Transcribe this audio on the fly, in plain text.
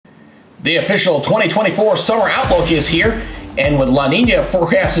The official 2024 summer outlook is here, and with La Nina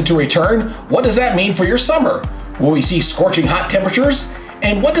forecasted to return, what does that mean for your summer? Will we see scorching hot temperatures?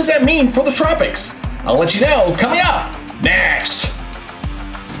 And what does that mean for the tropics? I'll let you know coming up next.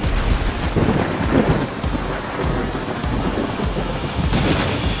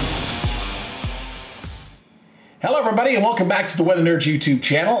 Hello everybody and welcome back to the Weather Nerds YouTube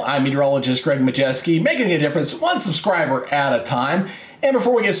channel. I'm meteorologist Greg Majeski, making a difference one subscriber at a time. And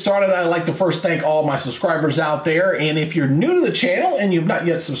before we get started, I'd like to first thank all my subscribers out there. And if you're new to the channel and you've not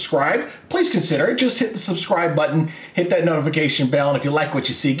yet subscribed, please consider it. Just hit the subscribe button, hit that notification bell, and if you like what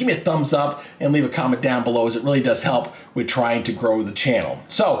you see, give me a thumbs up and leave a comment down below, as it really does help with trying to grow the channel.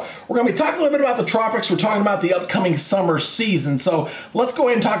 So we're going to be talking a little bit about the tropics. We're talking about the upcoming summer season. So let's go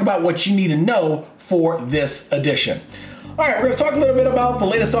ahead and talk about what you need to know for this edition. All right, we're going to talk a little bit about the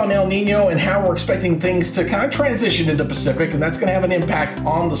latest on El Nino and how we're expecting things to kind of transition into the Pacific, and that's going to have an impact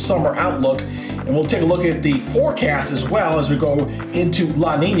on the summer outlook. And we'll take a look at the forecast as well as we go into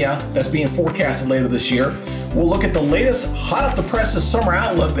La Nina that's being forecasted later this year. We'll look at the latest hot off the presses summer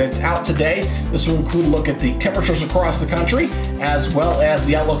outlook that's out today. This will include a look at the temperatures across the country, as well as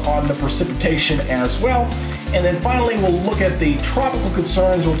the outlook on the precipitation as well. And then finally, we'll look at the tropical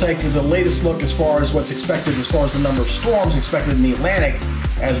concerns. We'll take the latest look as far as what's expected as far as the number of storms expected in the Atlantic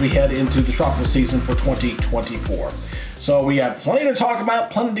as we head into the tropical season for 2024. So we have plenty to talk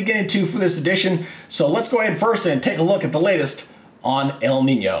about, plenty to get into for this edition. So let's go ahead first and take a look at the latest on El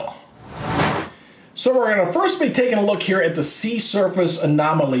Nino. So we're going to first be taking a look here at the sea surface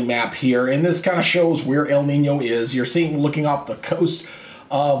anomaly map here. And this kind of shows where El Nino is. You're seeing, looking off the coast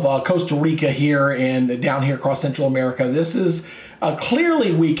of Costa Rica here and down here across Central America. This is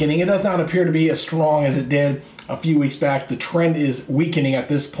clearly weakening. It does not appear to be as strong as it did a few weeks back. The trend is weakening at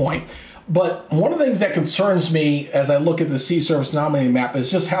this point. But one of the things that concerns me as I look at the sea surface anomaly map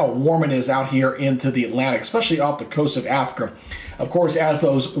is just how warm it is out here into the Atlantic, especially off the coast of Africa. Of course, as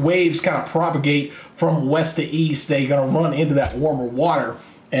those waves kind of propagate from west to east, they're going to run into that warmer water.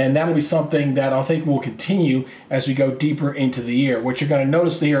 And that'll be something that I think will continue as we go deeper into the year. What you're going to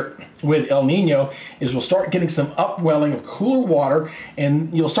notice here with El Nino is we'll start getting some upwelling of cooler water,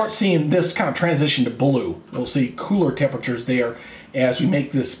 and you'll start seeing this kind of transition to blue. We'll see cooler temperatures there as we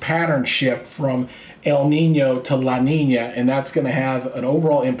make this pattern shift from El Nino to La Nina, and that's going to have an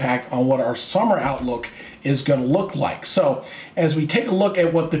overall impact on what our summer outlook is going to look like. So as we take a look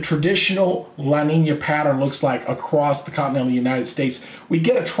at what the traditional La Nina pattern looks like across the continental United States, we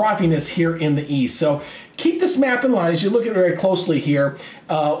get a troughiness here in the east. So keep this map in line as you look at it very closely here,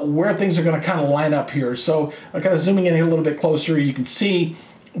 where things are going to kind of line up here. So kind of zooming in here a little bit closer, you can see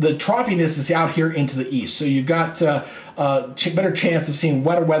the troughiness is out here into the east. So you've got better chance of seeing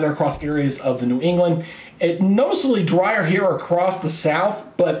wetter weather across areas of the New England. It noticeably drier here across the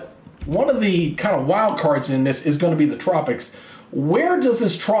south, but one of the kind of wild cards in this is going to be the tropics. Where does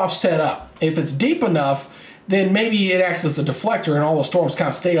this trough set up? If it's deep enough, then maybe it acts as a deflector and all the storms kind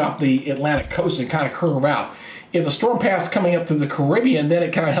of stay off the Atlantic coast and kind of curve out. If the storm path is coming up through the Caribbean, then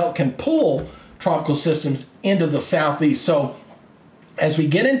it kind of can pull tropical systems into the southeast. So as we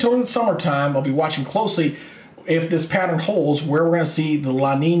get into the summertime, I'll be watching closely if this pattern holds, where we're going to see the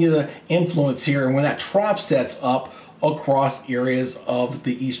La Nina influence here and when that trough sets up across areas of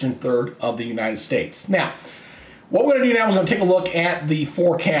the eastern third of the United States. Now, what we're going to do now is going to take a look at the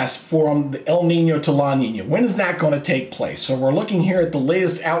forecast from the El Nino to La Nina. When is that going to take place? So we're looking here at the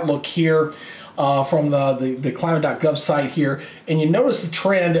latest outlook here from the climate.gov site here, and you notice the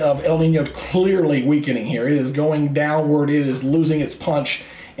trend of El Nino clearly weakening here. It is going downward. It is losing its punch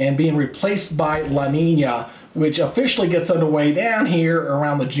and being replaced by La Nina, which officially gets underway down here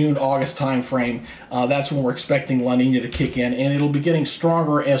around the June-August time frame. That's when we're expecting La Nina to kick in, and it'll be getting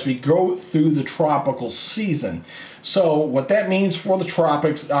stronger as we go through the tropical season. So what that means for the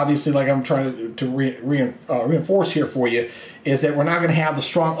tropics, obviously, like I'm trying to reinforce here for you, is that we're not going to have the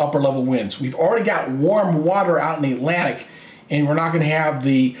strong upper-level winds. We've already got warm water out in the Atlantic, and we're not going to have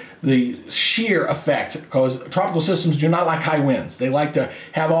the shear effect, because tropical systems do not like high winds. They like to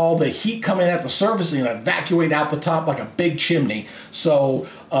have all the heat come in at the surface and evacuate out the top like a big chimney. So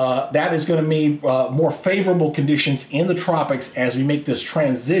that is going to mean more favorable conditions in the tropics as we make this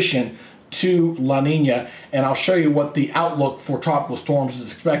transition to La Nina, and I'll show you what the outlook for tropical storms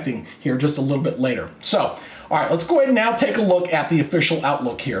is expecting here just a little bit later. So, all right, let's go ahead and now take a look at the official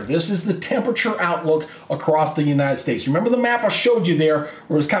outlook here. This is the temperature outlook across the United States. Remember the map I showed you there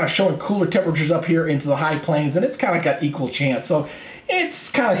where it's kind of showing cooler temperatures up here into the high plains, and it's kind of got equal chance. So it's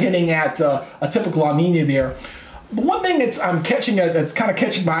kind of hitting at a typical La Nina there. But one thing that's kind of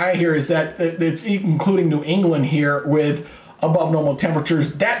catching my eye here is that it's including New England here with above normal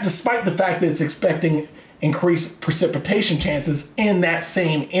temperatures. That despite the fact that it's expecting increased precipitation chances in that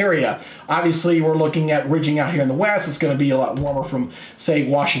same area. Obviously, we're looking at ridging out here in the west. It's going to be a lot warmer from, say,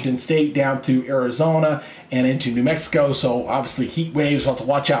 Washington State down to Arizona and into New Mexico. So obviously heat waves, we'll have to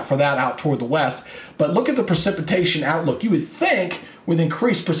watch out for that out toward the west. But look at the precipitation outlook. You would think with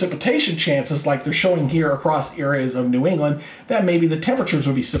increased precipitation chances like they're showing here across areas of New England, that maybe the temperatures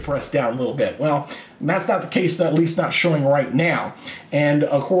would be suppressed down a little bit. Well, that's not the case, at least not showing right now. And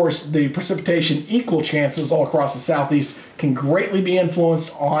of course, the precipitation equal chances all across the southeast can greatly be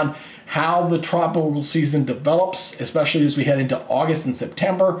influenced on how the tropical season develops, especially as we head into August and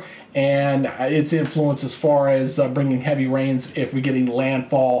September, and its influence as far as bringing heavy rains if we're getting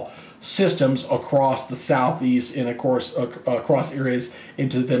landfall systems across the southeast and of course across areas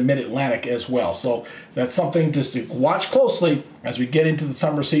into the mid-Atlantic as well. So that's something just to watch closely as we get into the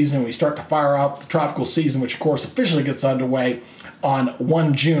summer season and we start to fire out the tropical season, which of course officially gets underway on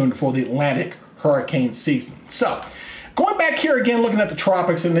 1 June for the Atlantic hurricane season. So going back here again, looking at the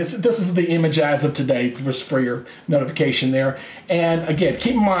tropics, and this is the image as of today, just for your notification there. And again,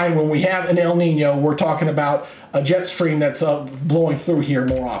 keep in mind when we have an El Nino, we're talking about a jet stream that's blowing through here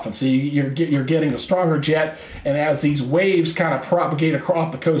more often. So you're getting a stronger jet, and as these waves kind of propagate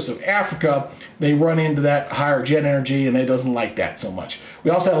across the coast of Africa, they run into that higher jet energy, and it doesn't like that so much.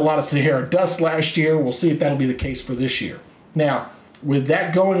 We also had a lot of Sahara dust last year. We'll see if that'll be the case for this year. Now, with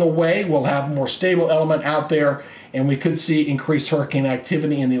that going away, we'll have a more stable element out there, and we could see increased hurricane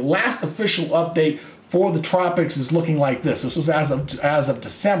activity. And the last official update for the tropics is looking like this. This was as of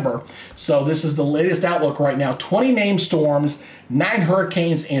December. So this is the latest outlook right now. 20 named storms, 9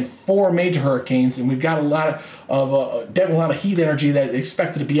 hurricanes, and 4 major hurricanes. And we've got a lot of definitely a lot of heat energy that is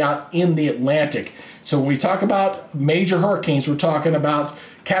expected to be out in the Atlantic. So when we talk about major hurricanes, we're talking about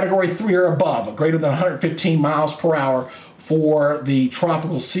Category 3 or above, greater than 115 miles per hour for the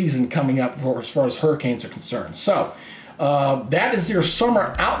tropical season coming up as far as hurricanes are concerned. So that is your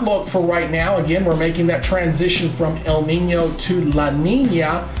summer outlook for right now. Again, we're making that transition from El Nino to La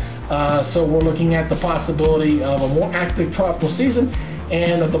Nina. So we're looking at the possibility of a more active tropical season.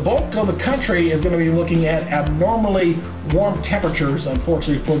 And the bulk of the country is going to be looking at abnormally warm temperatures,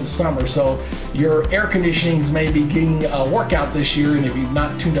 unfortunately, for the summer. So your air conditionings may be getting a workout this year, and if you've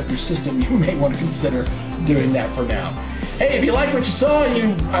not tuned up your system, you may want to consider doing that for now. Hey, if you like what you saw,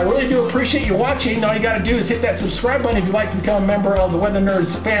 I really do appreciate you watching. All you got to do is hit that subscribe button if you'd like to become a member of the Weather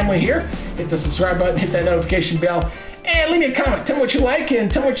Nerds family here. Hit the subscribe button, hit that notification bell, and leave me a comment. Tell me what you like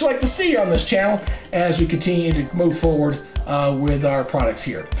and tell me what you'd like to see on this channel as we continue to move forward with our products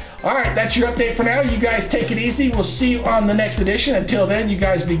here. All right, that's your update for now. You guys take it easy. We'll see you on the next edition. Until then, you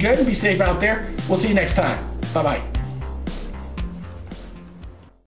guys be good and be safe out there. We'll see you next time. Bye-bye.